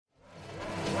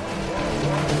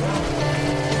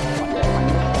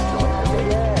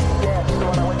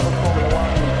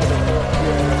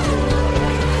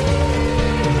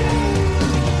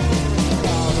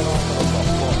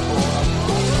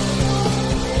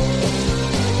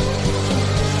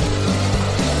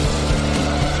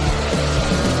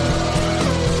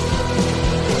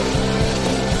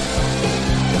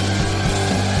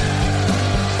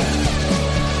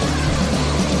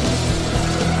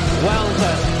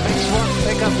Front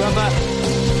pickup rubber.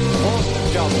 Awesome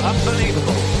job.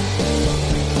 Unbelievable.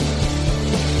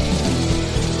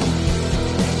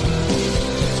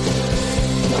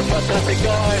 Fantastic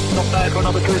guys. Not bad for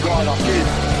number 2 driver. Cheers.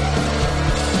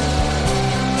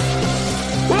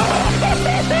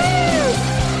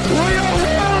 We are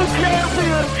world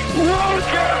champions! World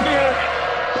champions!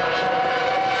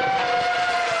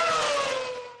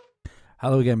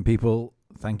 Hello again, people.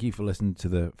 Thank you for listening to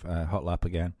the Hot Lap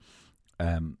again.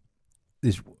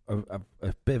 This a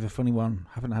bit of a funny one.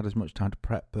 Haven't had as much time to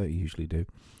prep that I usually do.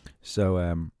 So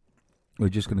we're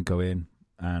just going to go in,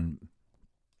 and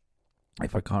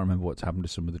if I can't remember what's happened to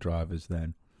some of the drivers,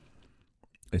 then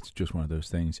it's just one of those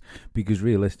things. Because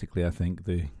realistically, I think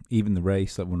even the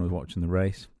race, like when I was watching the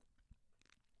race,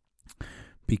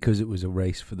 because it was a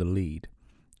race for the lead,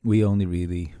 we only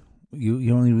really...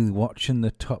 You're only really watching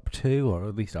the top two, or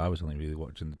at least I was only really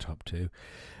watching the top two.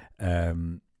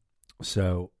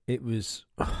 So it was...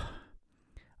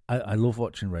 I love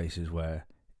watching races where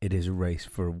it is a race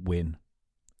for a win.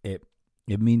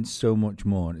 It means so much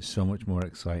more, and it's so much more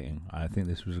exciting. I think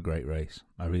this was a great race.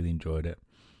 I really enjoyed it.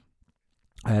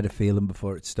 I had a feeling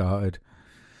before it started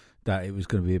that it was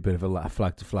going to be a bit of a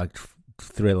flag-to-flag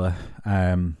thriller.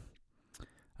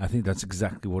 I think that's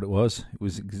exactly what it was. It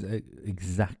was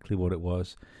exactly what it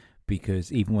was,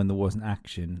 because even when there wasn't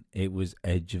action, it was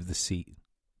edge of the seat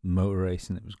motor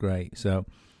racing. It was great. So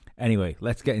anyway,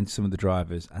 let's get into some of the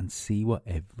drivers and see what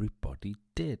everybody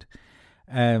did.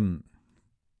 Romain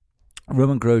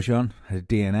Grosjean had a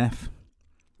DNF.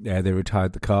 Yeah, they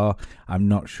retired the car. I'm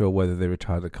not sure whether they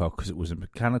retired the car because it was a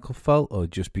mechanical fault or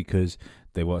just because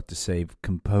they wanted to save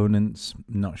components.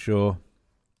 Not sure.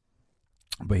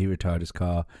 But he retired his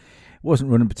car. Wasn't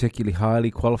running particularly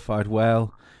highly, qualified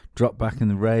well, dropped back in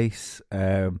the race.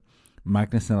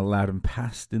 Magnussen allowed him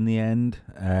past in the end.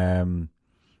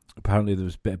 Apparently there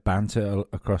was a bit of banter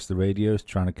across the radios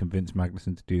trying to convince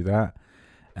Magnussen to do that.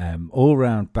 All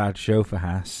round bad show for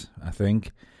Haas, I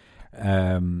think.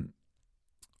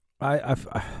 I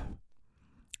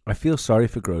feel sorry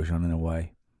for Grosjean in a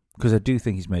way, because I do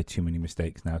think he's made too many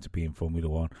mistakes now to be in Formula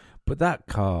One. But that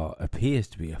car appears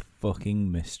to be a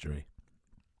fucking mystery.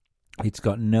 It's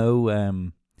got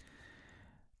no...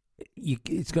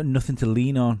 it's got nothing to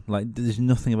lean on. Like, there's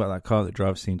nothing about that car that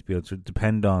drivers seem to be able to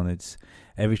depend on. It's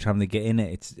every time they get in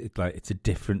it, it's like it's a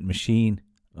different machine.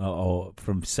 Or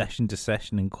from session to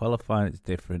session in qualifying, it's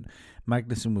different.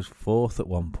 Magnussen was fourth at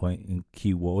one point in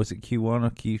Q1. Was it Q1 or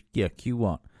Q? Yeah,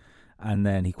 Q1. And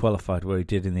then he qualified where he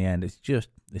did in the end. It's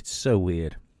so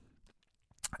weird.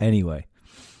 Anyway,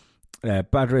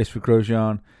 bad race for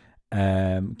Grosjean.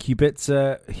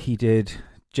 Kubica, he did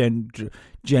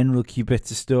general Kubica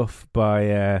stuff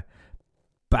by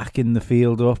backing the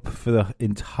field up for the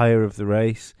entire of the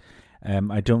race.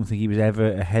 I don't think he was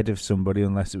ever ahead of somebody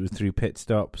unless it was through pit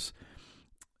stops.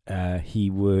 He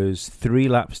was 3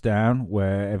 laps down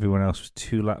where everyone else was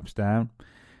 2 laps down.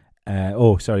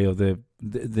 The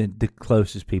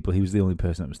closest people, he was the only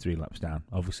person that was 3 laps down.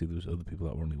 Obviously, there was other people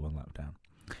that were only 1 lap down.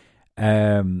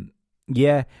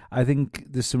 Yeah, I think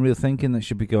there's some real thinking that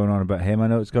should be going on about him. I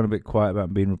know it's gone a bit quiet about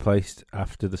him being replaced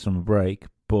after the summer break,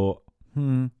 but,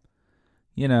 I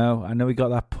know he got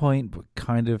that point, but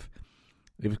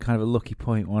it was kind of a lucky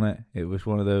point, wasn't it? It was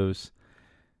one of those...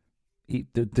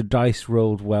 The dice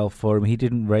rolled well for him. He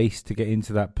didn't race to get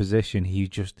into that position.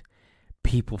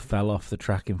 People fell off the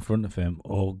track in front of him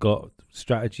or got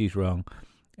strategies wrong,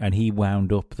 and he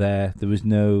wound up there. There was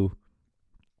no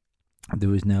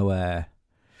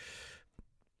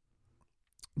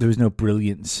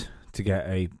brilliance to get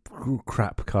a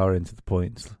crap car into the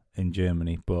points in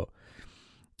Germany, but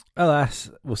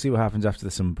alas, we'll see what happens after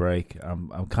the summer break.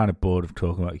 I'm kind of bored of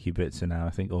talking about Kubica now. I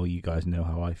think all you guys know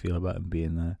how I feel about him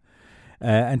being there.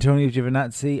 Antonio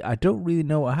Giovinazzi, I don't really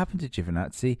know what happened to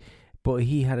Giovinazzi, but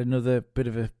he had another bit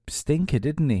of a stinker,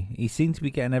 didn't he? He seemed to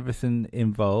be getting everything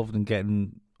involved and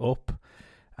getting up,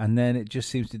 and then it just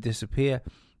seems to disappear.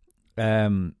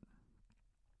 It's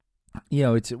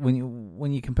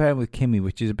when you compare him with Kimi,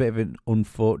 which is a bit of an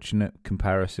unfortunate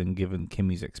comparison given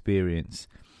Kimi's experience.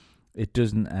 It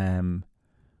doesn't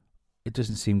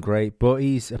seem great, but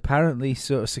he's apparently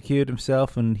sort of secured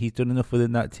himself, and he's done enough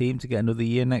within that team to get another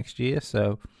year next year.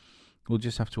 So we'll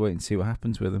just have to wait and see what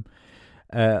happens with him.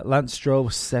 Lance Stroll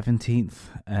was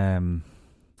 17th.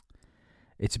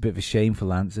 It's a bit of a shame for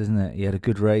Lance, isn't it? He had a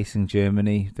good race in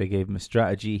Germany. They gave him a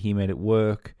strategy. He made it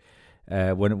work.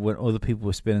 When other people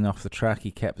were spinning off the track,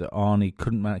 he kept it on. He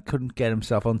couldn't get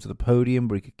himself onto the podium,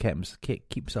 but he could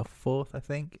keep himself fourth, I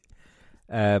think.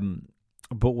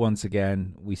 But once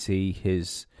again, we see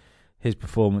his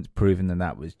performance proving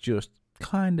that was just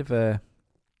kind of a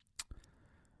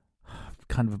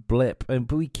kind of a blip.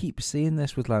 But we keep seeing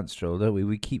this with Lance Stroll, don't we?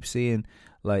 We keep seeing,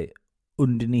 like,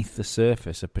 underneath the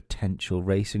surface a potential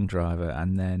racing driver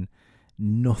and then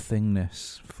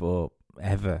nothingness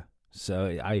forever.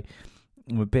 So I'm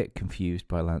a bit confused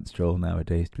by Lance Stroll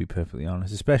nowadays, to be perfectly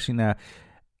honest. Especially now,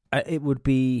 it would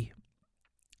be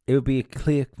a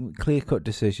clear-cut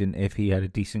decision if he had a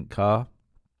decent car.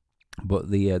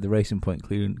 But the Racing Point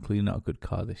clearly not a good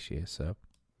car this year, so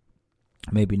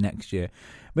maybe next year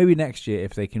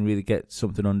if they can really get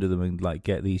something under them and like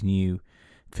get these new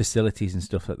facilities and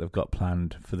stuff that they've got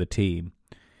planned for the team.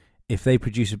 If they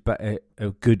produce a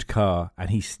good car and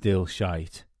he's still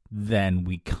shite, then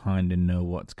we kind of know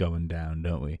what's going down,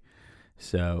 don't we?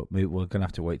 So maybe we're gonna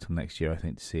have to wait till next year, I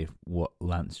think, to see what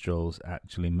Lance Stroll's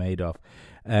actually made of.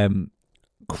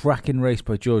 Cracking race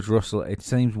by George Russell. It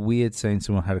seems weird saying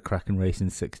someone had a cracking race in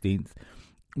 16th,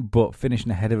 but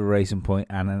finishing ahead of a Racing Point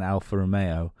and an Alfa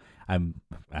Romeo, a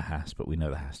Haas, but we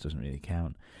know the Haas doesn't really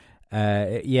count.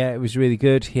 It was really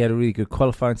good. He had a really good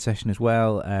qualifying session as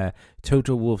well.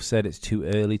 Toto Wolff said it's too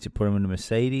early to put him in a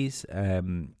Mercedes.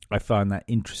 I find that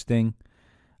interesting.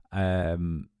 I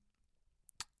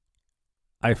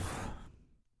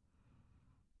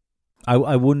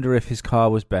wonder if his car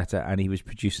was better and he was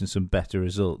producing some better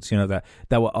results.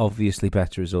 That were obviously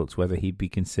better results, whether he'd be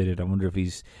considered. I wonder if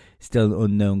he's still an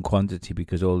unknown quantity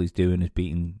because all he's doing is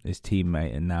beating his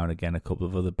teammate and now and again a couple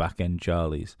of other back-end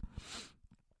Charlies.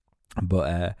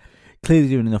 But clearly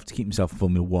doing enough to keep himself in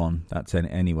Formula 1. That's it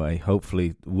anyway.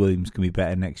 Hopefully Williams can be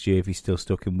better next year if he's still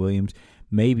stuck in Williams.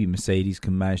 Maybe Mercedes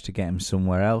can manage to get him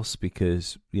somewhere else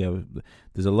because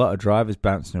there's a lot of drivers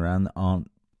bouncing around that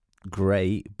aren't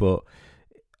great, but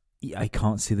I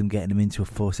can't see them getting him into a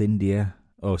Force India.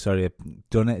 Oh, sorry, I've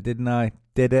done it, didn't I?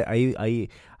 Did it? I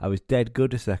was dead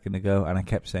good a second ago, and I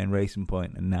kept saying Racing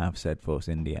Point, and now I've said Force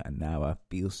India, and now I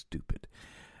feel stupid.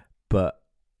 But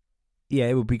yeah,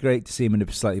 it would be great to see him in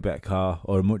a slightly better car,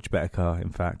 or a much better car. In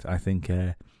fact, I think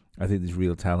there's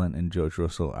real talent in George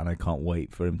Russell, and I can't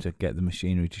wait for him to get the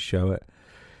machinery to show it.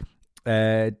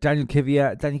 Daniel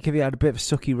Kvyat had a bit of a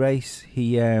sucky race.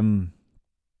 He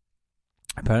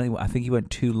apparently, I think he went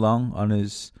too long on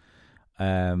his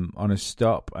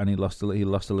stop, and he lost a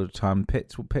lot of time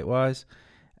pit wise.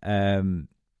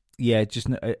 Just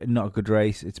not a good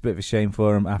race. It's a bit of a shame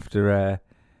for him after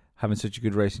having such a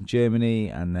good race in Germany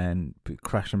and then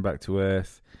crashing back to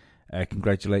earth.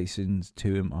 Congratulations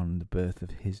to him on the birth of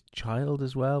his child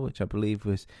as well, which I believe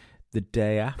was the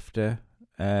day after,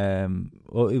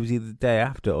 or it was either the day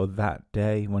after or that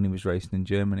day when he was racing in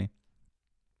Germany.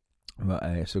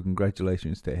 But, so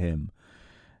congratulations to him.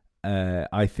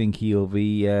 I think he'll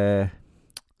be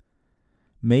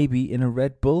maybe in a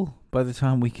Red Bull by the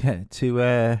time we get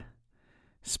to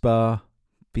Spa,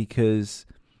 because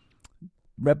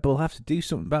Red Bull have to do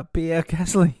something about Pierre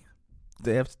Gasly.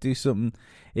 They have to do something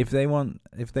if they want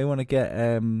to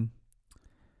get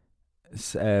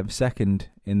second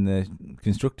in the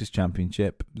Constructors'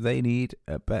 Championship. They need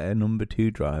a better number 2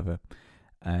 driver.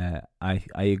 I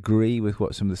agree with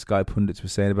what some of the Sky pundits were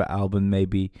saying about Albon.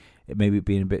 Maybe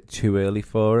being a bit too early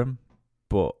for him,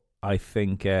 but I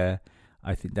think Daniel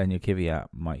Kvyat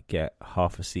might get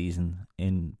half a season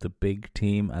in the big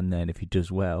team, and then if he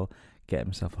does well, get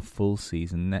himself a full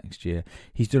season next year.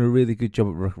 He's done a really good job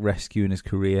at rescuing his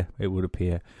career, it would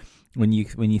appear. When you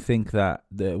think that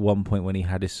at one point when he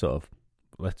had his sort of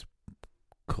let's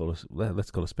call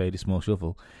a spade a small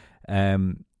shovel,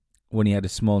 when he had a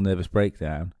small nervous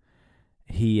breakdown,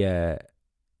 he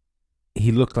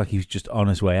looked like he was just on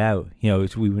his way out.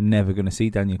 We were never going to see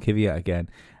Daniel Kvyat again.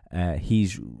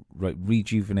 He's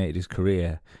rejuvenated his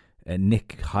career,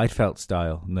 Nick Heidfeld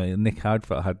style. Nick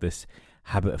Heidfeld had this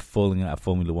habit of falling out of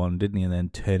Formula 1, didn't he? And then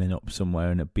turning up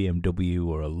somewhere in a BMW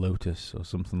or a Lotus or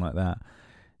something like that.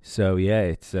 So, yeah,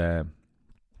 it's a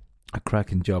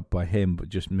cracking job by him, but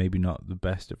just maybe not the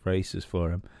best of races for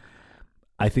him.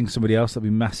 I think somebody else that'll be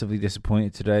massively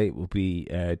disappointed today will be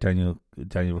Daniel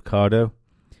Ricciardo.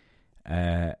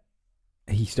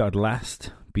 He started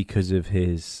last because of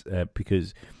his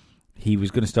because he was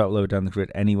going to start lower down the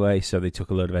grid anyway, so they took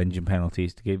a load of engine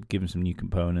penalties to give him some new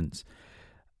components.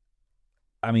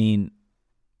 I mean,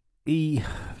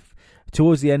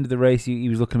 towards the end of the race, he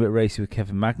was looking a bit racy with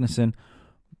Kevin Magnussen,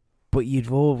 but you'd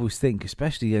always think,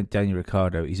 especially Daniel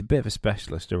Ricciardo, he's a bit of a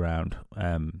specialist around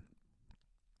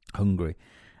Hungary,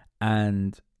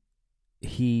 and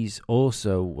he's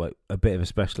also a bit of a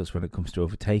specialist when it comes to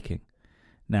overtaking.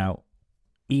 Now,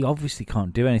 he obviously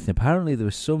can't do anything. Apparently, there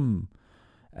was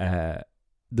there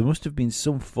must have been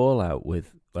some fallout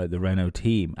with the Renault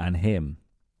team and him,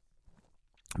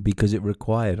 because it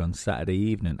required on Saturday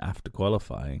evening after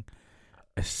qualifying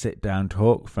a sit-down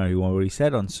talk from everyone where he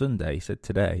said on Sunday, he said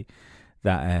today,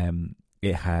 that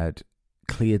it had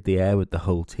cleared the air with the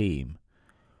whole team.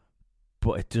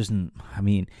 But it doesn't, I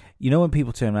mean, when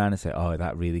people turn around and say, oh,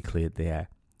 that really cleared the air.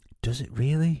 Does it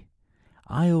really?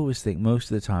 I always think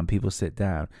most of the time people sit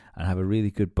down and have a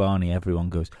really good Barney. Everyone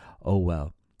goes, oh,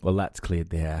 well, that's cleared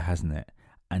the air, hasn't it?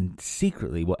 And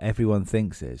secretly what everyone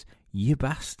thinks is, you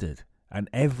bastard. And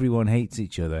everyone hates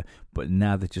each other, but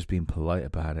now they're just being polite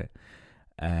about it.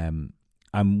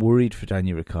 I'm worried for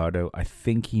Daniel Ricciardo. I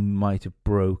think he might have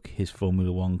broke his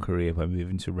Formula One career by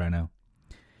moving to Renault.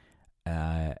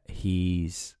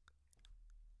 He's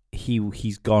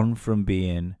gone from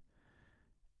being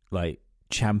like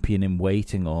champion in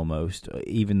waiting almost,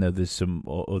 even though there's some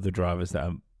other drivers that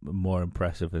are more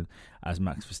impressive. And as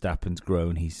Max Verstappen's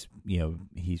grown, he's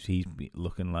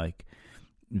looking like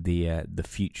the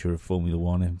future of Formula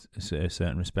One in a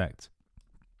certain respect.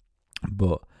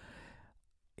 But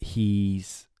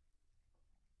he's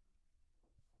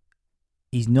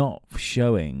not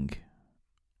showing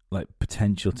like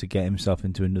potential to get himself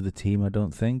into another team, I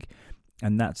don't think.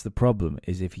 And that's the problem,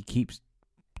 is if he keeps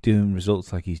doing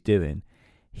results like he's doing,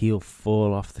 he'll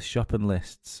fall off the shopping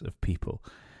lists of people.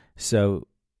 So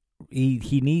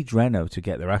he needs Renault to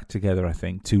get their act together, I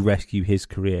think, to rescue his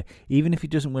career. Even if he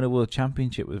doesn't win a world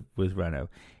championship with Renault,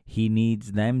 he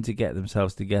needs them to get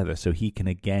themselves together so he can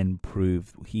again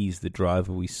prove he's the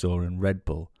driver we saw in Red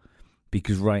Bull.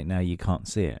 Because right now you can't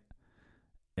see it.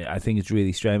 I think it's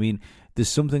really strange. I mean, there's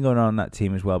something going on in that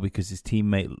team as well, because his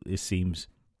teammate seems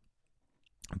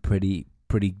pretty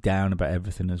down about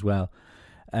everything as well.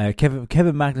 Kevin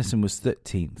Magnussen was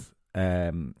 13th.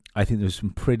 I think there was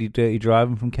some pretty dirty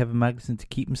driving from Kevin Magnussen to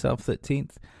keep himself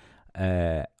 13th.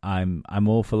 I'm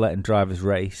all for letting drivers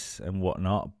race and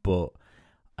whatnot, but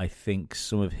I think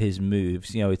some of his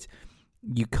moves,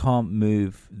 you can't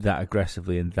move that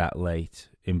aggressively and that late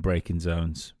in braking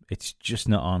zones. It's just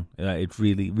not on. It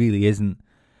really, really isn't.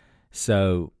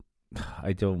 So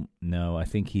I don't know. I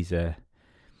think he's a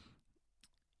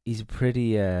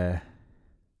pretty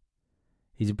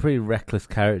reckless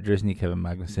character, isn't he, Kevin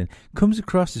Magnussen? Comes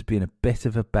across as being a bit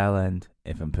of a bellend,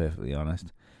 if I'm perfectly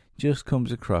honest. Just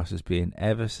comes across as being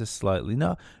ever so slightly,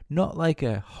 not like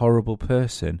a horrible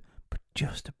person, but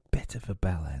just a bit of a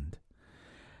bellend.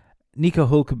 Nico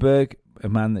Hülkenberg, a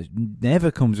man that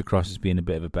never comes across as being a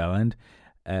bit of a bellend,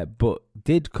 but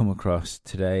did come across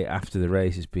today after the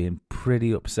race as being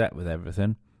pretty upset with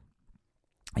everything.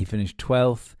 He finished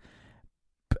 12th.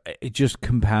 It just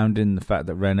compounding the fact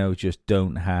that Renault just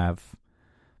don't have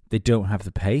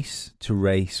the pace to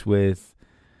race with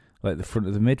like the front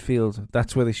of the midfield.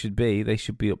 That's where they should be. They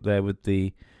should be up there with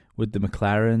the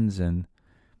McLarens, and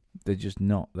they're just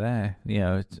not there.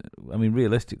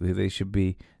 Realistically, they should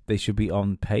be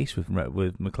on pace with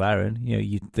McLaren.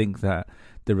 You'd think that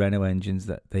the Renault engines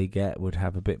that they get would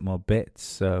have a bit more bits,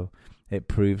 so it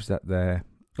proves that they're,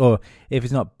 or if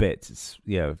it's not bits, it's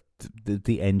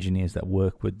the engineers that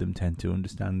work with them tend to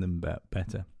understand them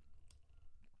better.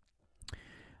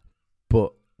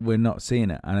 But we're not seeing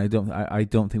it, and I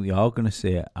don't think we are going to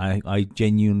see it. I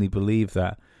genuinely believe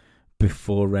that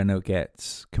before Renault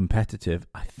gets competitive,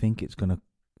 I think it's going to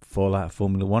fall out of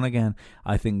Formula One again.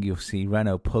 I think you'll see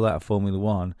Renault pull out of Formula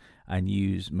One and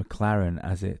use McLaren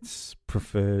as its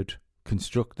preferred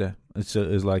constructor, as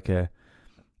like a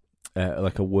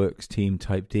works team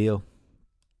type deal,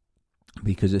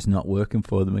 because it's not working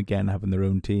for them again having their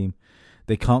own team.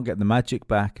 They can't get the magic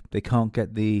back. They can't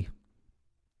get the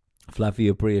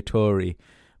Flavio Briatore,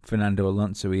 Fernando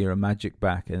Alonso era magic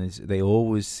back, and they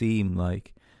always seem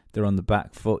like they're on the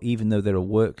back foot, even though they're a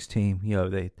works team.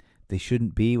 They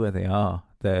shouldn't be where they are.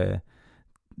 They're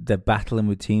battling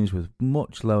with teams with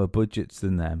much lower budgets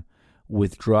than them,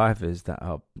 with drivers that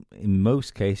are, in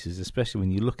most cases, especially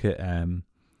when you look at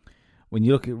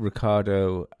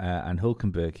Ricciardo and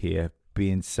Hülkenberg here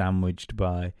being sandwiched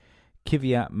by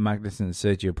Kvyat, Magnussen, and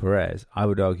Sergio Perez, I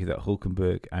would argue that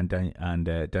Hülkenberg and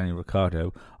Daniel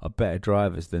Ricciardo are better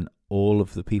drivers than all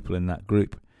of the people in that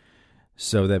group.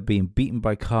 So they're being beaten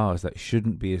by cars that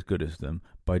shouldn't be as good as them,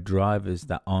 by drivers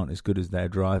that aren't as good as their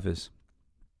drivers.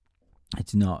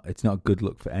 It's not good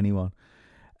luck for anyone.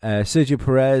 Sergio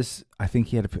Perez, I think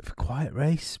he had a bit of a quiet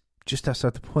race, just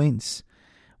outside the points.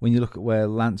 When you look at where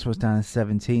Lance was down in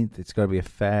 17th, it's got to be a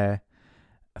fair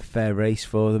race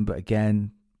for them. But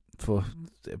again, for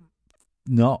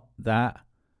not that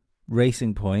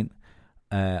Racing Point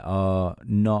are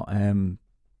not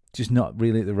just not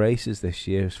really at the races this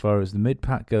year as far as the mid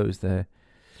pack goes. There,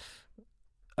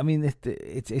 I mean,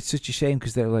 it's such a shame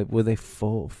because they're like, were they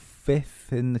 4th,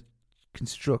 5th in the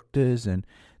constructors, and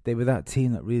they were that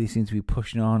team that really seemed to be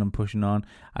pushing on and pushing on.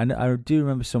 And I do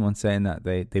remember someone saying that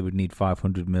they would need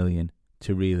 500 million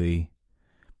to really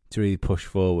push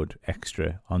forward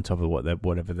extra on top of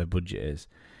whatever their budget is,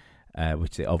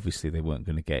 which they weren't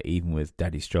going to get, even with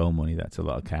Daddy Stroll money. That's a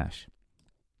lot of cash.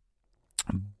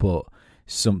 But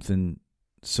something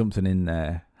in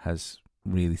there has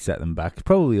really set them back.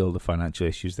 Probably all the financial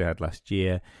issues they had last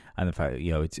year, and the fact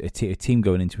that, it's a team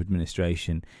going into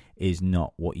administration is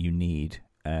not what you need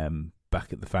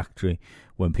back at the factory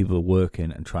when people are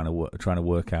working and trying to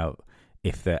work out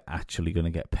if they're actually going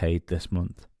to get paid this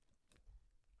month.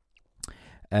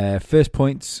 First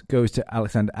points goes to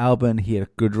Alexander Albon. He had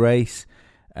a good race.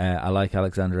 I like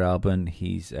Alexander Albon.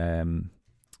 He's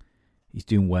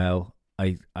doing well.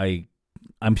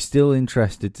 I'm still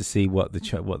interested to see what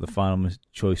the final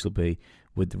choice will be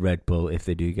with the Red Bull if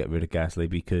they do get rid of Gasly,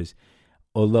 because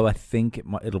although I think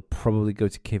it'll probably go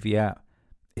to Kvyat,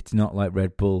 it's not like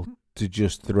Red Bull to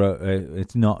just throw.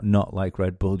 It's not like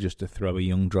Red Bull just to throw a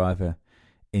young driver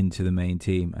into the main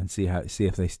team and see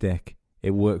if they stick.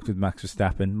 It worked with Max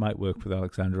Verstappen, might work with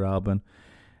Alexander Albon,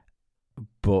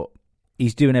 but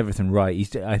he's doing everything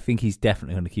right. I think he's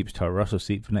definitely going to keep his Toro Rosso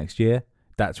seat for next year.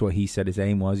 That's what he said his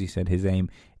aim was. He said his aim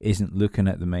isn't looking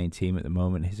at the main team at the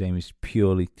moment. His aim is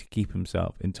purely to keep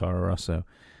himself in Toro Rosso,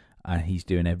 and he's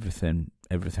doing everything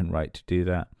right to do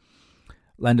that.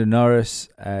 Lando Norris,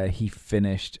 he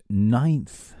finished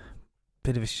 9th.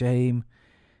 Bit of a shame.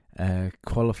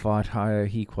 Qualified higher.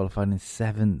 He qualified in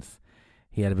 7th.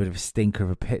 He had a bit of a stinker of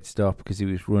a pit stop because he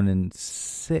was running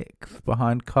 6th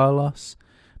behind Carlos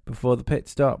before the pit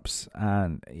stops,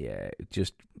 and it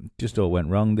just all went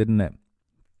wrong, didn't it?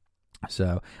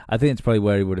 So I think it's probably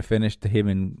where he would have finished. Him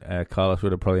and Carlos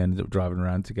would have probably ended up driving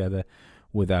around together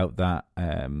without that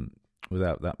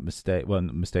mistake. Well,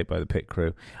 mistake by the pit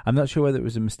crew. I'm not sure whether it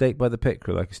was a mistake by the pit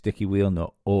crew, like a sticky wheel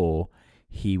nut, or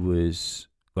he was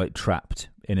like trapped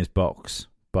in his box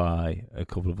by a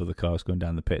couple of other cars going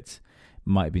down the pits.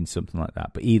 Might have been something like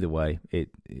that. But either way, it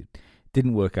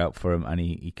didn't work out for him, and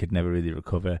he could never really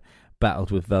recover. Battled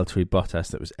with Valtteri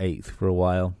Bottas, that was 8th for a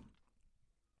while,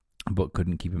 but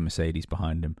couldn't keep a Mercedes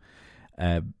behind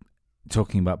him.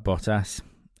 Talking about Bottas,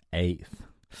 8th.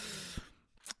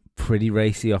 Pretty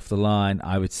racy off the line,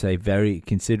 I would say. Very,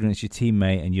 considering it's your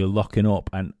teammate and you're locking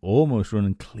up and almost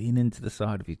running clean into the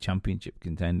side of your championship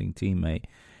contending teammate,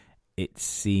 it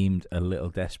seemed a little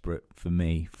desperate for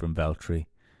me from Valtteri.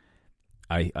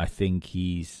 I think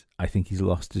he's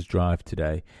lost his drive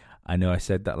today. I know I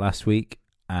said that last week,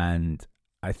 and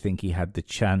I think he had the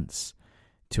chance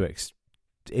to.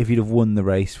 If he'd have won the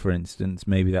race, for instance,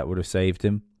 maybe that would have saved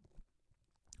him.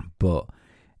 But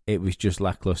it was just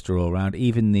lackluster all around.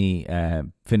 Even the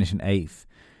finishing 8th,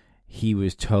 he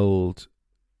was told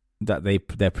that their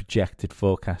projected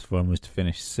forecast for him was to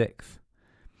finish 6th.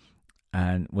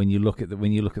 And when you look at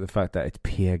the fact that it's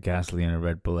Pierre Gasly and a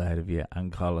Red Bull ahead of you, and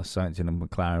Carlos Sainz in a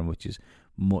McLaren, which is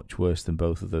much worse than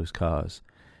both of those cars,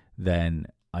 then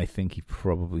I think he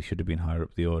probably should have been higher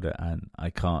up the order. And I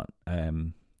can't.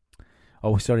 Kimi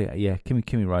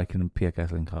Räikkönen and Pierre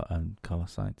Gasly and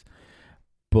Carlos Sainz.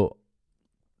 But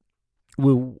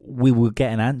we will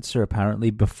get an answer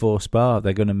apparently before Spa.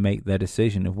 They're going to make their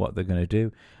decision of what they're going to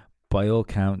do. By all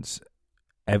counts,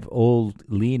 all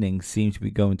leanings seem to be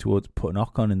going towards putting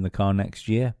Ocon in the car next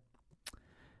year.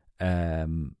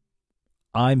 I'm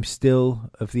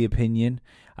still of the opinion,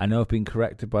 I know I've been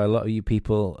corrected by a lot of you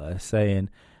people saying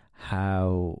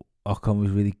how Ocon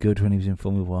was really good when he was in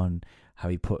Formula 1, how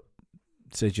he put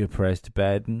Sergio Perez to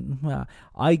bed. And,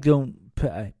 I don't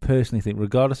personally think,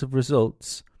 regardless of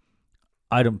results,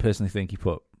 I don't personally think he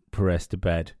put Perez to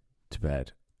bed.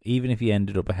 Even if he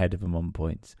ended up ahead of him on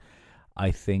points,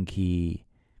 I think he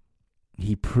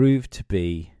proved to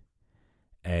be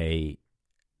a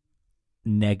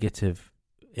negative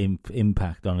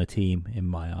impact on a team in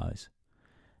my eyes.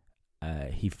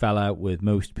 He fell out with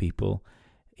most people.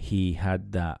 He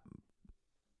had that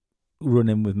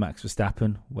run-in with Max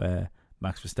Verstappen where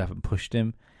Max Verstappen pushed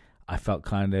him. I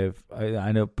felt I know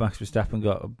Max Verstappen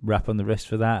got a rap on the wrist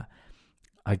for that.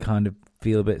 I kind of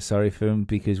feel a bit sorry for him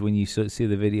because when you see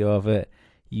the video of it,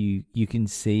 you can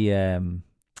see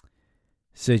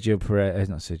Sergio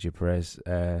Perez.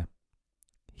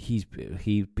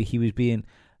 He was being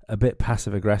a bit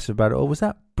passive aggressive about it. Or was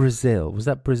that Brazil? Was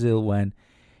that Brazil when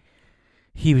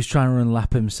he was trying to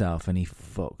unlap himself and he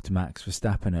fucked Max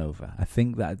Verstappen over? I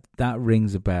think that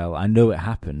rings a bell. I know it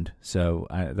happened, so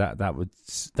that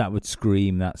would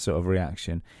scream that sort of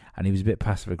reaction. And he was a bit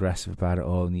passive aggressive about it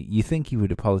all. And you think he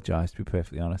would apologise, to be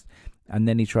perfectly honest. And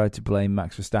then he tried to blame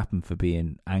Max Verstappen for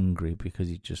being angry because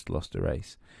he just lost a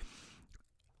race.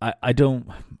 I don't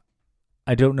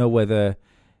know whether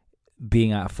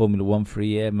being out of Formula One for a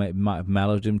year might have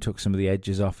mellowed him, took some of the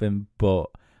edges off him, but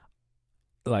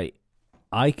like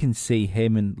I can see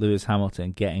him and Lewis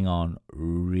Hamilton getting on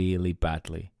really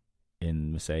badly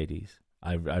in Mercedes.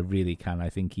 I really can. I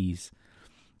think he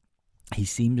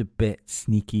seemed a bit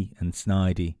sneaky and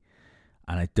snidey,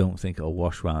 and I don't think it'll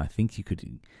wash well. I think it could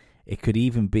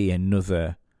even be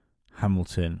another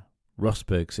Hamilton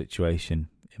Rosberg situation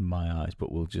in my eyes,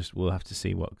 but we'll have to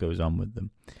see what goes on with them.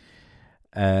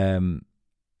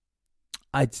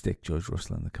 I'd stick George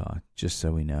Russell in the car, just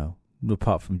so we know.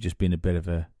 Apart from just being a bit of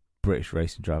a British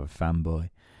racing driver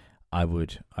fanboy,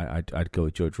 I'd go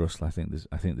with George Russell. I think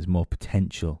there's more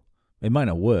potential. It might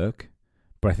not work,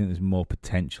 but I think there's more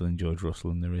potential in George Russell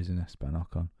than there is in Esteban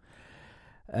Ocon.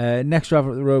 Next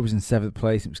driver at the road was in 7th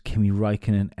place. It was Kimi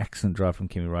Räikkönen. Excellent drive from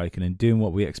Kimi Räikkönen, doing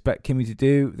what we expect Kimi to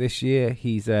do this year.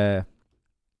 He's just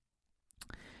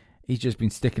been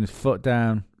sticking his foot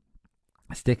down,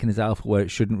 sticking his alpha where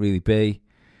it shouldn't really be.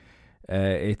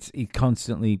 He's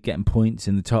constantly getting points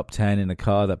in the top 10 in a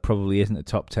car that probably isn't a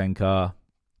top 10 car.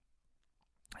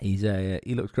 He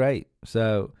looks great.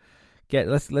 So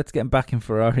let's get him back in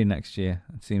Ferrari next year.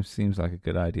 It seems like a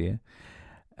good idea.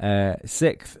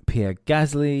 6th, Pierre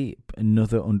Gasly.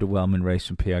 Another underwhelming race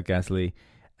from Pierre Gasly.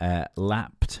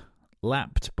 Lapped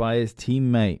by his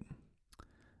teammate.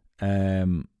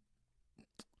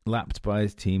 Lapped by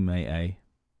his teammate,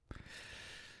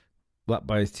 Lapped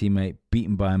by his teammate,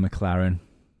 beaten by a McLaren.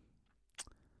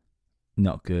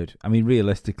 Not good. I mean,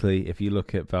 realistically, if you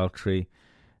look at Valtteri,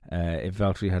 if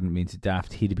Valtteri hadn't been to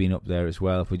daft, he'd have been up there as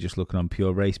well. If we're just looking on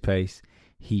pure race pace,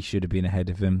 he should have been ahead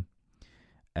of him.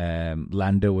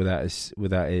 Lando,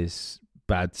 without his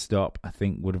bad stop, I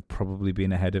think would have probably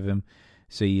been ahead of him.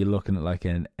 So you're looking at like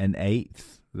an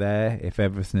 8th there if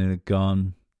everything had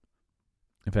gone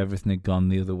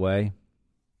the other way.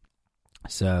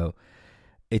 So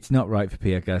it's not right for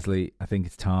Pierre Gasly. I think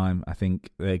it's time. I think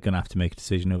they're going to have to make a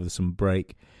decision over the summer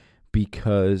break,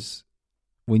 because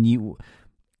when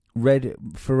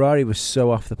Ferrari was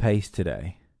so off the pace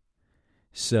today.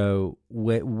 So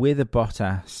with a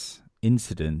Bottas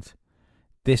incident,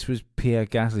 this was Pierre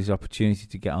Gasly's opportunity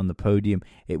to get on the podium.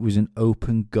 It was an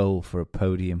open goal for a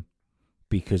podium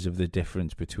because of the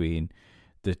difference between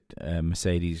the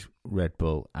Mercedes, Red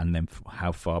Bull, and then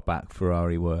how far back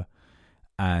Ferrari were.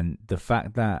 And the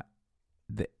fact that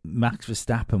Max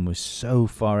Verstappen was so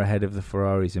far ahead of the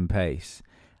Ferraris in pace,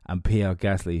 and Pierre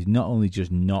Gasly is not only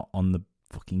just not on the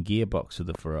fucking gearbox of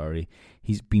the Ferrari,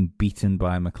 he's been beaten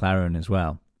by McLaren as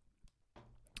well.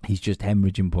 He's just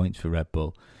hemorrhaging points for Red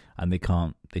Bull, and they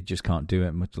just can't do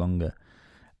it much longer.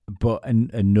 But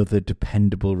another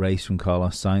dependable race from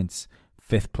Carlos Sainz,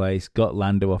 5th place, got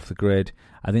Lando off the grid.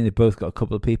 I think they both got a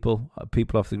couple of people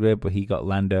off the grid, but he got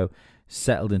Lando,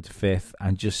 settled into 5th,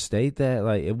 and just stayed there.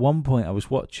 Like at one point, I was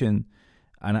watching,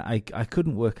 and I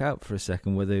couldn't work out for a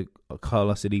second whether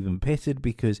Carlos had even pitted,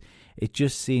 because it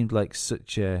just seemed like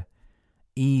such a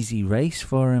easy race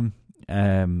for him.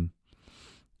 I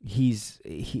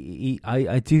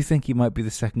do think he might be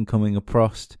the second coming of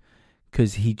Prost,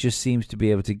 because he just seems to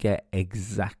be able to get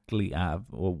exactly out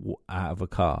of a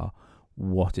car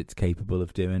what it's capable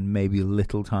of doing, maybe a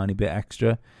little tiny bit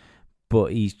extra,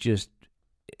 but he's just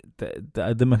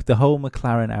the whole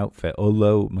McLaren outfit,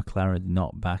 although McLaren's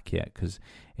not back yet, because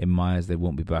in my eyes they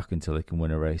won't be back until they can win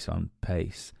a race on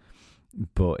pace,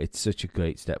 but it's such a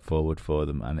great step forward for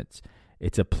them, and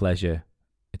it's a pleasure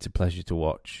to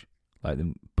watch, like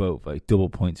them both, like double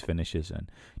points finishes and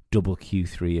double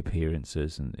Q3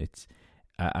 appearances. And it's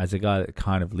as a guy that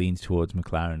kind of leans towards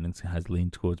McLaren and has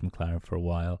leaned towards McLaren for a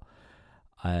while,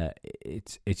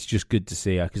 it's just good to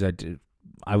see, because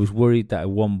I was worried that at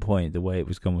one point, the way it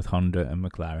was going with Honda and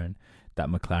McLaren, that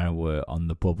McLaren were on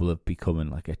the bubble of becoming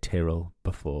like a Tyrrell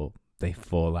before they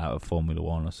fall out of Formula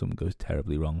One or something goes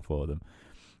terribly wrong for them.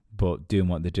 But doing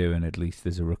what they're doing, at least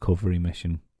there's a recovery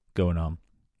mission going on.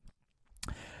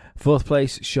 4th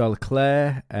place, Charles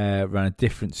Leclerc, ran a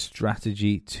different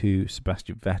strategy to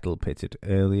Sebastian Vettel, pitted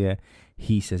earlier.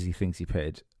 He says he thinks he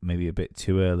pitted maybe a bit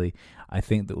too early. I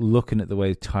think that looking at the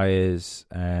way tyres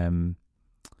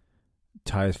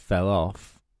fell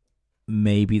off,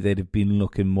 maybe they'd have been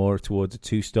looking more towards a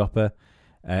two-stopper.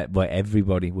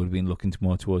 Everybody would have been looking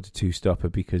more towards a two-stopper,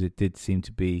 because it did seem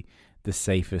to be the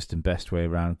safest and best way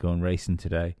around going racing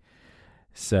today.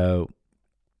 So,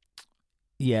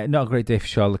 yeah, not a great day for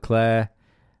Charles Leclerc.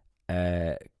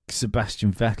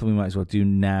 Sebastian Vettel, we might as well do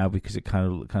now, because it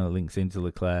kind of links into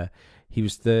Leclerc. He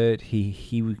was 3rd.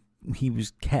 He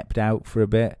was kept out for a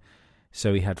bit,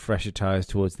 so he had fresher tyres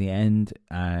towards the end.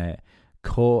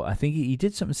 caught. I think he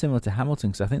did something similar to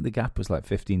Hamilton, because I think the gap was like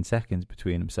 15 seconds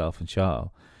between himself and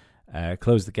Charles.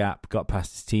 Closed the gap, got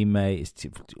past his teammate.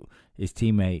 His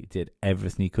teammate did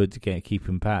everything he could to keep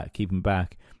him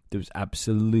back. There was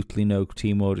absolutely no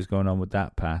team orders going on with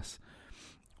that pass.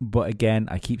 But again,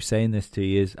 I keep saying this to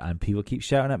you, and people keep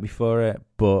shouting at me for it,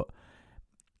 but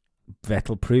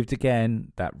Vettel proved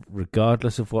again that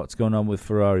regardless of what's going on with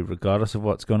Ferrari, regardless of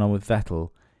what's going on with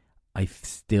Vettel, I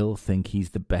still think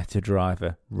he's the better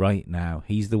driver right now.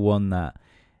 He's the one that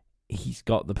he's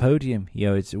got the podium.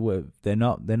 They're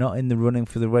not in the running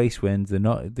for the race wins.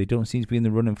 They don't seem to be in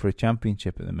the running for a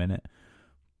championship at the minute.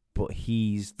 But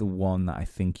he's the one that I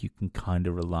think you can kind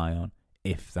of rely on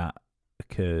if that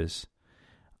occurs.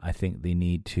 I think they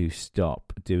need to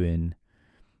stop doing.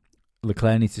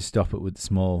 Leclerc needs to stop it with the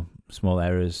small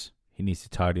errors. He needs to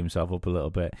tidy himself up a little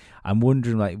bit. I'm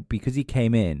wondering, because he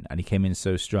came in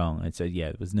so strong and said,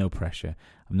 there was no pressure.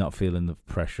 I'm not feeling the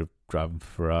pressure of driving for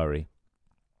Ferrari.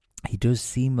 He does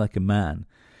seem like a man.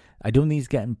 I don't think he's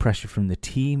getting pressure from the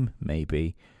team,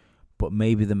 maybe, but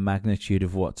maybe the magnitude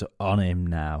of what's on him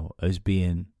now as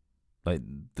being like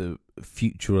the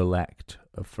future elect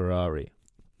of Ferrari.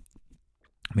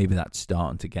 Maybe that's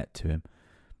starting to get to him.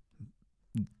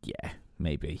 Yeah,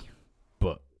 maybe.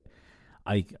 But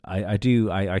I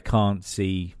can't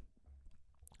see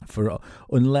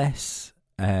unless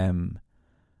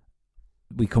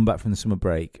we come back from the summer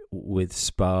break with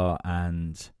Spa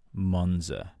and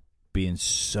Monza being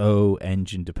so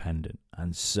engine dependent,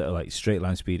 and so like straight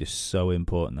line speed is so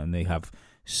important, and they have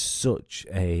such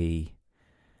a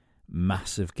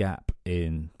massive gap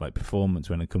in like performance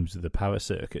when it comes to the power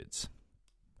circuits.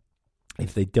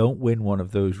 If they don't win one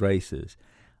of those races,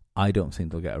 I don't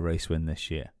think they'll get a race win this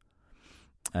year.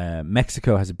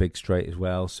 Mexico has a big straight as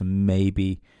well, so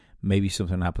maybe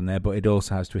something will happen there, but it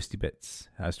also has twisty bits.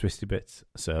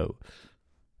 So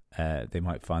they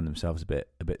might find themselves a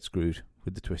bit screwed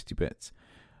with the twisty bits.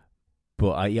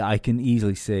 But I can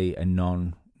easily see a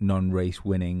non-race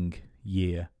winning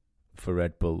year for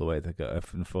Red Bull the way they go,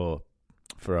 and for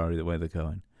Ferrari the way they're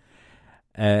going.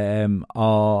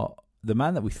 The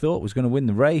man that we thought was going to win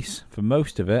the race for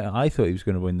most of it, I thought he was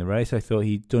going to win the race. I thought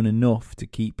he'd done enough to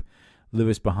keep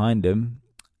Lewis behind him.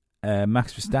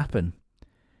 Max Verstappen.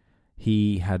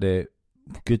 He had a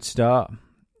good start.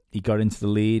 He got into the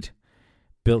lead,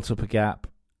 built up a gap.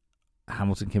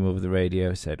 Hamilton came over the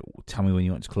radio, said, "Tell me when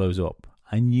you want to close up."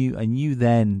 I knew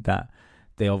then that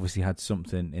they obviously had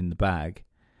something in the bag,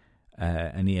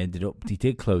 and he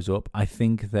did close up. I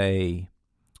think they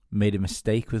made a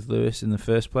mistake with Lewis in the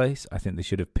first place. I think they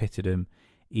should have pitted him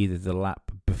either the lap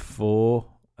before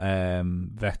the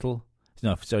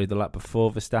lap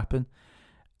before Verstappen,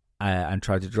 and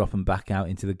tried to drop him back out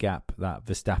into the gap that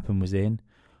Verstappen was in,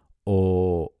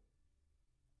 or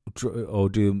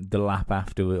do the lap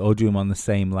after, or do them on the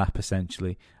same lap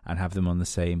essentially, and have them on the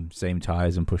same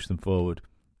tyres and push them forward.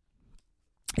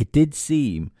 It did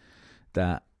seem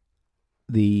that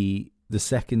the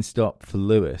second stop for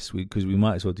Lewis, because we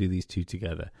might as well do these two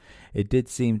together, it did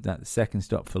seem that the second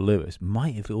stop for Lewis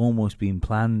might have almost been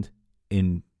planned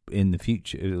in the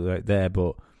future right there,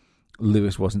 but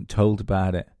Lewis wasn't told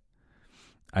about it.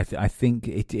 I think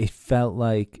it felt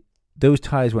like those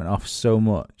tyres went off so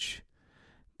much.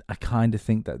 I kind of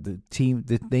think that the team,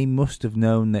 they must have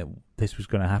known that this was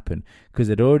going to happen, because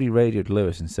they'd already radioed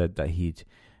Lewis and said that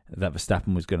that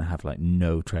Verstappen was going to have like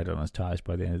no tread on his tyres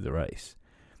by the end of the race.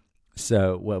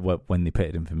 So when they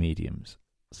pitted him for mediums,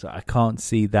 so I can't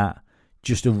see that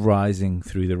just arising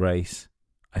through the race.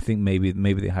 I think maybe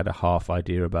they had a half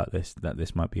idea about this, that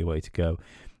this might be a way to go,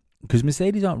 because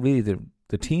Mercedes aren't really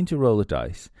the team to roll the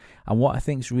dice. And what I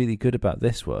think is really good about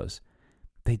this was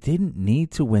they didn't need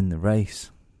to win the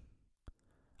race.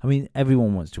 I mean,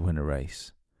 everyone wants to win a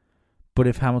race, but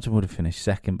if Hamilton would have finished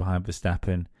second behind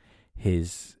Verstappen,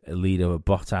 his lead over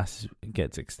Bottas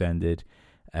gets extended.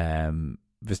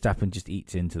 Verstappen just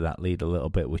eats into that lead a little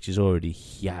bit, which is already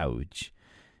huge.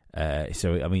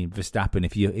 So I mean, Verstappen,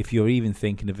 if you're even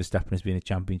thinking of Verstappen as being a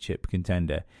championship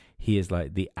contender, he is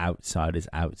like the outsider's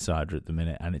outsider at the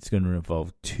minute, and it's going to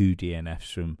involve 2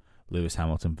 DNFs from Lewis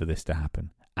Hamilton for this to happen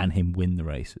and him win the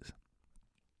races.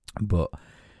 But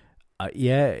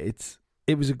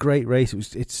it was a great race.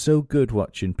 It's so good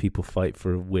watching people fight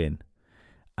for a win,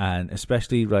 and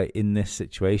especially right in this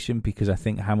situation, because I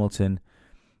think Hamilton,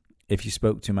 if you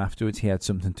spoke to him afterwards, he had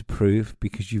something to prove,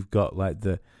 because you've got like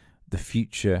the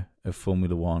future of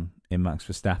Formula One in Max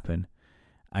Verstappen,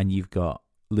 and you've got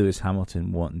Lewis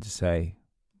Hamilton wanting to say,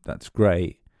 "That's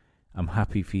great, I'm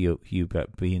happy for you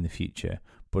be in the future,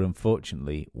 but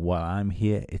unfortunately, while I'm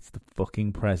here, it's the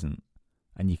fucking present,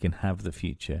 and you can have the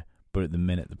future, but at the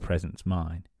minute the present's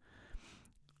mine.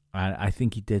 And I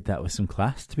think he did that with some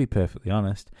class, to be perfectly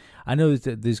honest. I know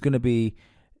that there's going to be,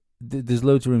 there's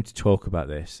loads of room to talk about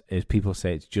this. As people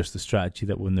say, it's just the strategy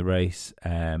that won the race.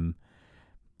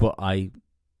 But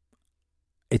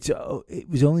it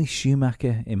was only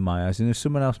Schumacher in my eyes. And there's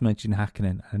someone else mentioned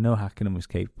Hakkinen. I know Hakkinen was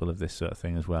capable of this sort of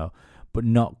thing as well, but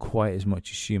not quite as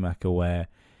much as Schumacher, where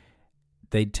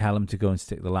they'd tell him to go and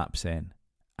stick the laps in,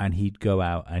 and he'd go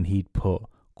out and he'd put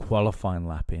qualifying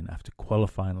lap in after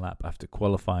qualifying lap after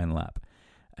qualifying lap.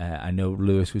 I know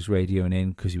Lewis was radioing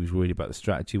in because he was worried about the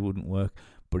strategy wouldn't work,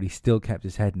 but he still kept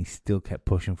his head and he still kept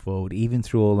pushing forward, even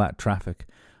through all that traffic,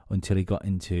 until he got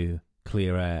into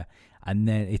clear air. And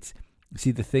then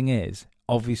the thing is,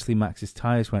 obviously Max's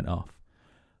tyres went off,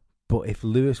 but if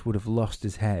Lewis would have lost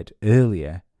his head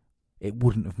earlier, it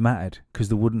wouldn't have mattered, because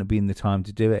there wouldn't have been the time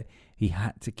to do it. He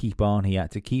had to keep on. He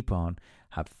had to keep on,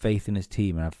 have faith in his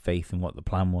team, and have faith in what the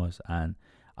plan was. And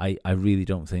I really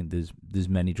don't think there's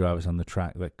many drivers on the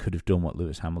track that could have done what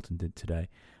Lewis Hamilton did today.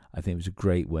 I think it was a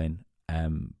great win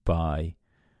by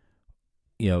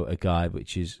a guy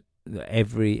which is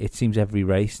it seems every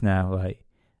race now, like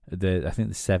I think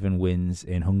the 7 wins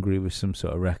in Hungary was some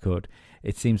sort of record.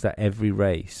 It seems that every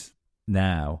race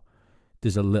now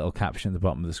there's a little caption at the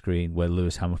bottom of the screen where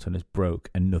Lewis Hamilton has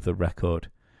broke another record.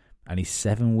 And he's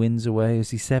 7 wins away. Is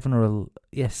he 7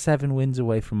 wins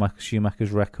away from Michael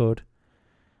Schumacher's record?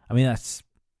 I mean, is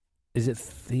it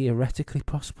theoretically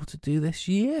possible to do this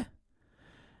year?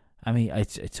 I mean,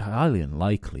 it's highly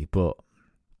unlikely, but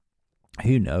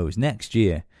who knows? Next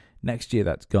year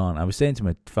that's gone. I was saying to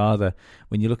my father,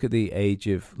 when you look at the age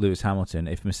of Lewis Hamilton,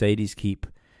 if Mercedes keep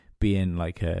being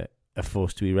like a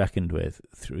force to be reckoned with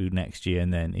through next year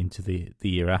and then into the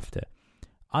year after,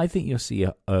 I think you'll see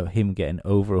him getting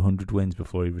over 100 wins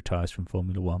before he retires from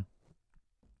Formula One.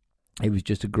 It was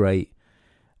just a great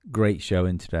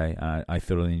showing today. I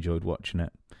thoroughly enjoyed watching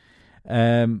it.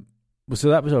 So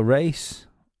that was our race.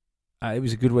 It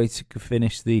was a good way to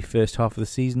finish the first half of the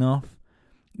season off.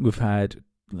 We've had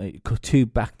 2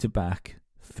 back-to-back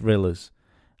thrillers,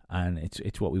 and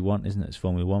it's what we want, isn't it, as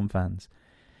Formula One fans?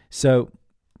 So,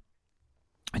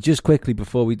 just quickly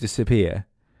before we disappear,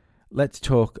 let's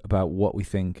talk about what we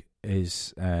think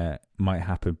might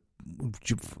happen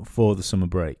for the summer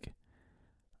break.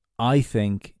 I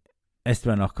think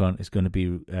Esteban Ocon is going to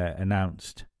be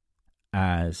announced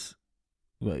as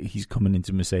he's coming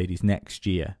into Mercedes next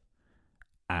year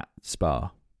at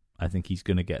Spa. I think he's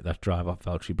going to get that drive off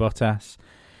Valtteri Bottas.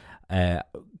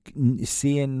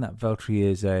 Seeing that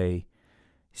Valtteri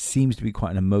seems to be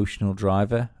quite an emotional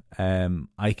driver,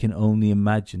 I can only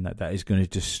imagine that is going to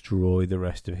destroy the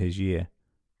rest of his year.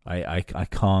 I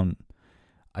can't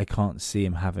see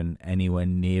him having anywhere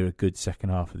near a good second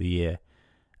half of the year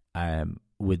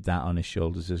with that on his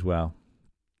shoulders as well.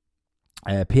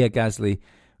 Pierre Gasly,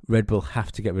 Red Bull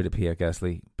have to get rid of Pierre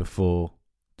Gasly before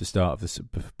the start of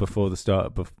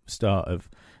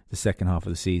the second half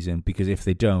of the season, because if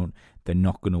they don't, they're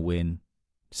not going to win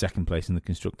second place in the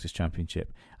Constructors'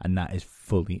 Championship, and that is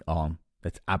fully on.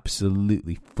 That's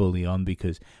absolutely fully on,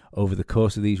 because over the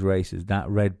course of these races, that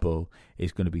Red Bull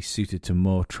is going to be suited to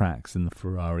more tracks than the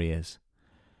Ferrari is.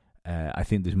 I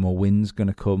think there's more wins going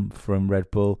to come from Red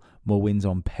Bull, more wins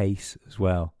on pace as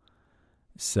well.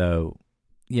 So,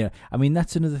 yeah, I mean,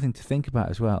 that's another thing to think about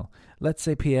as well. Let's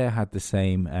say Pierre had the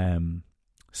same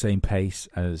pace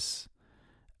as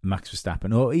Max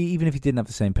Verstappen, or even if he didn't have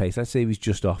the same pace, let's say he was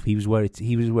just off. He was where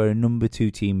a number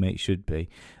 2 teammate should be.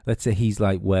 Let's say he's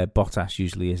like where Bottas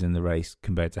usually is in the race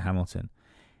compared to Hamilton.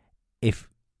 If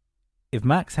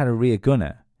Max had a rear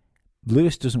gunner,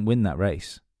 Lewis doesn't win that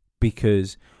race,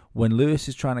 because when Lewis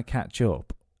is trying to catch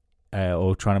up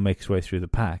or trying to make his way through the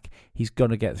pack, he's got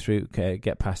to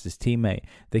get past his teammate.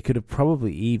 They could have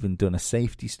probably even done a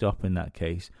safety stop in that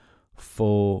case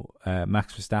for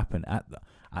Max Verstappen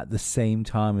at the same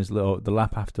time as the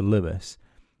lap after Lewis,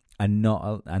 and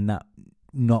not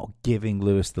giving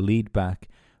Lewis the lead back.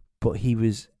 But he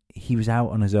was out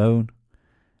on his own,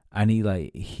 and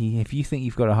if you think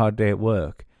you've got a hard day at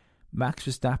work, Max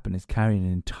Verstappen is carrying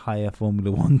an entire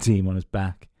Formula One team on his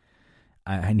back,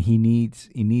 and he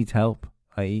needs help.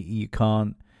 You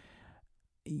can't.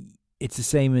 It's the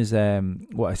same as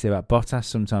what I say about Bottas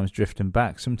sometimes drifting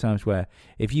back. Sometimes where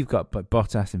if you've got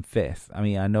Bottas in 5th, I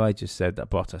mean, I know I just said that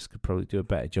Bottas could probably do a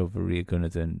better job of a rear gunner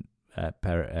than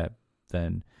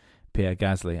Pierre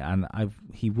Gasly, and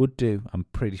he would do. I'm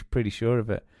pretty sure of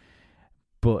it.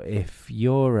 But if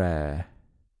you're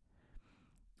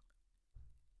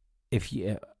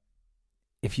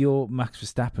if you're Max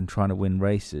Verstappen trying to win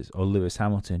races, or Lewis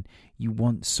Hamilton, you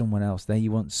want someone else there.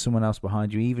 You want someone else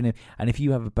behind you. If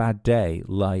you have a bad day,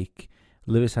 like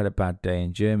Lewis had a bad day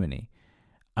in Germany,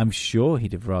 I'm sure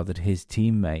he'd have rathered his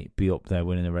teammate be up there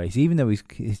winning the race, even though his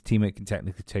teammate can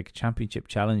technically take a championship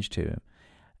challenge to him.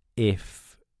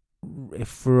 If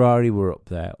Ferrari were up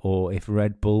there, or if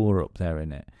Red Bull were up there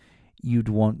in it, you'd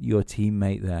want your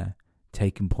teammate there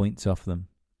taking points off them.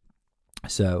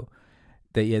 So,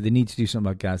 they need to do something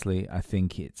about Gasly. I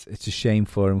think it's a shame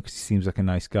for him because he seems like a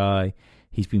nice guy.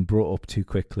 He's been brought up too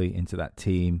quickly into that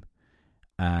team.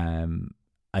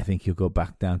 I think he'll go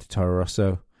back down to Toro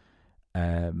Rosso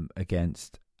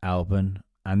against Albon,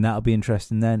 and that'll be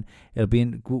interesting. Then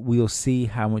we'll see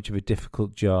how much of a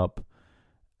difficult job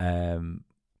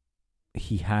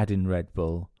he had in Red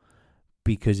Bull,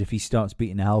 because if he starts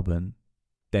beating Albon,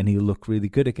 then he'll look really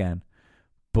good again.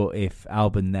 But if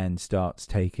Albon then starts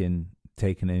taking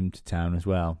him to town as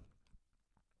well,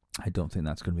 I don't think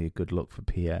that's going to be a good look for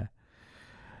Pierre.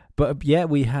 But yeah,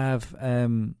 we have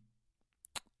a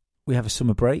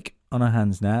summer break on our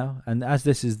hands now, and as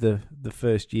this is the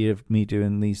first year of me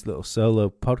doing these little solo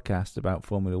podcasts about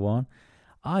Formula One,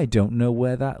 I don't know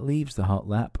where that leaves the hot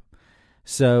lap.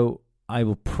 So I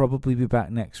will probably be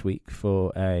back next week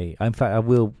we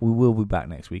will be back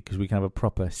next week because we can have a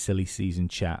proper silly season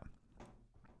chat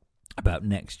about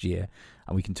next year,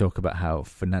 and we can talk about how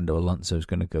Fernando Alonso is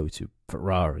going to go to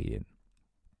Ferrari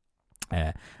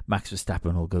and Max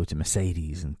Verstappen will go to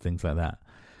Mercedes and things like that.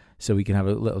 So we can have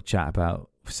a little chat about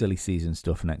silly season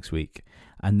stuff next week,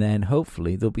 and then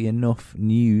hopefully there'll be enough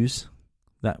news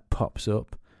that pops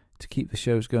up to keep the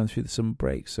shows going through the summer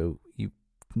break, so you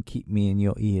can keep me in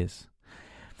your ears.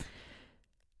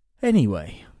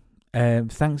 Anyway,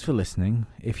 thanks for listening.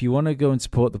 If you want to go and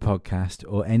support the podcast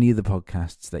or any of the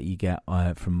podcasts that you get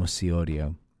from Must See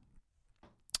Audio,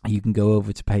 you can go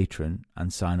over to Patreon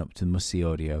and sign up to the Must See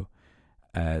Audio,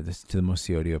 to the Must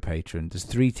See Audio Patreon. There's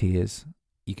 3 tiers.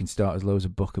 You can start as low as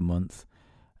 $1 a month.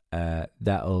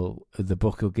 The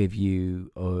book will give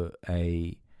you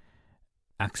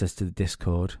access to the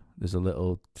Discord. There's a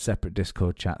little separate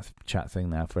Discord chat thing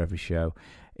there for every show.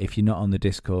 If you're not on the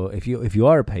Discord, if you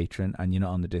are a patron and you're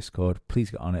not on the Discord,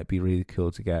 please get on it. It'd be really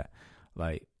cool to get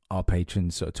like our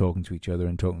patrons sort of talking to each other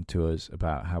and talking to us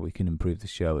about how we can improve the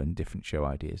show and different show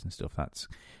ideas and stuff. It's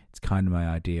kind of my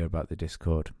idea about the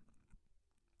Discord.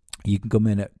 You can come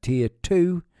in at tier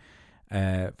 2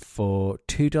 for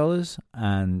 $2,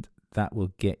 and that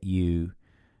will get you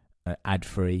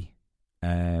ad-free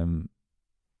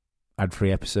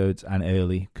episodes and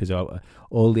early, because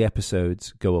all the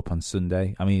episodes go up on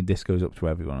Sunday. I mean, this goes up to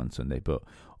everyone on Sunday, but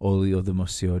all the other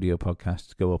Must See Audio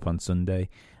podcasts go up on Sunday,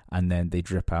 and then they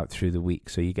drip out through the week,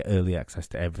 so you get early access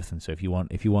to everything. So if you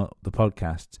want the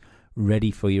podcasts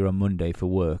ready for you on Monday for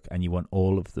work, and you want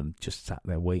all of them just sat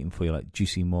there waiting for you, like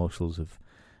juicy morsels of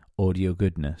audio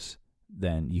goodness,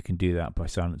 then you can do that by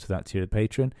signing up to that tier of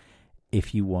Patreon.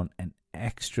 If you want an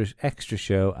extra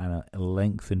show and a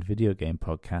lengthened video game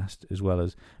podcast, as well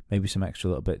as maybe some extra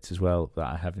little bits as well that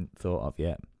I haven't thought of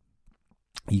yet,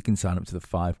 you can sign up to the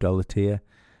 $5 tier,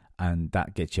 and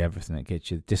that gets you everything. It gets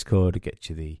you the Discord, it gets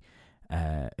you the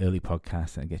early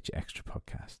podcast, and it gets you extra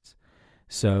podcasts.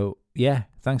 So yeah,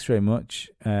 thanks very much.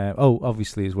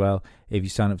 Obviously as well, if you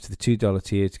sign up to the $2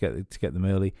 tier to get them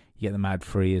early, you get them ad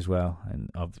free as well.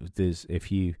 And if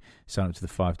you sign up to the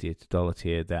 $5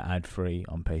 tier, they're ad free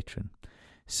on Patreon.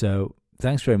 So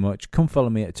thanks very much. Come follow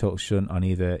me at TalkShunt on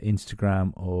either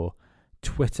Instagram or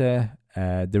Twitter.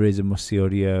 There is a Must See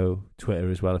Audio Twitter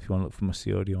as well if you want to look for Must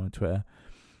See Audio on Twitter.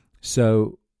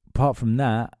 So apart from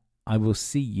that, I will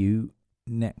see you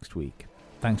next week.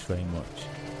 Thanks very much.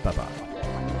 Bye-bye.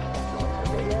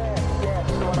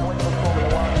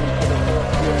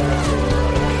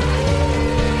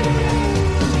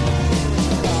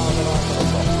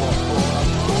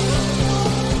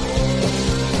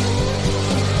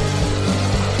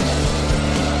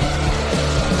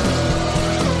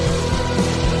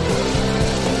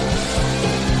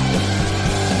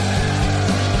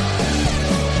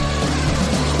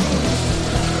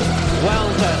 Well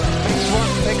done.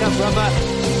 Excellent pickup, rubber.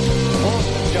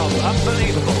 Awesome job.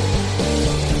 Unbelievable.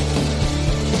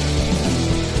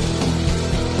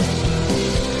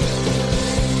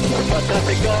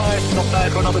 Fantastic guys. Not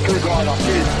bad for another good rider.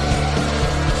 Cheers.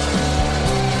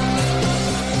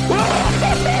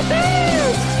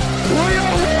 We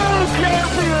are world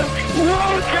champions!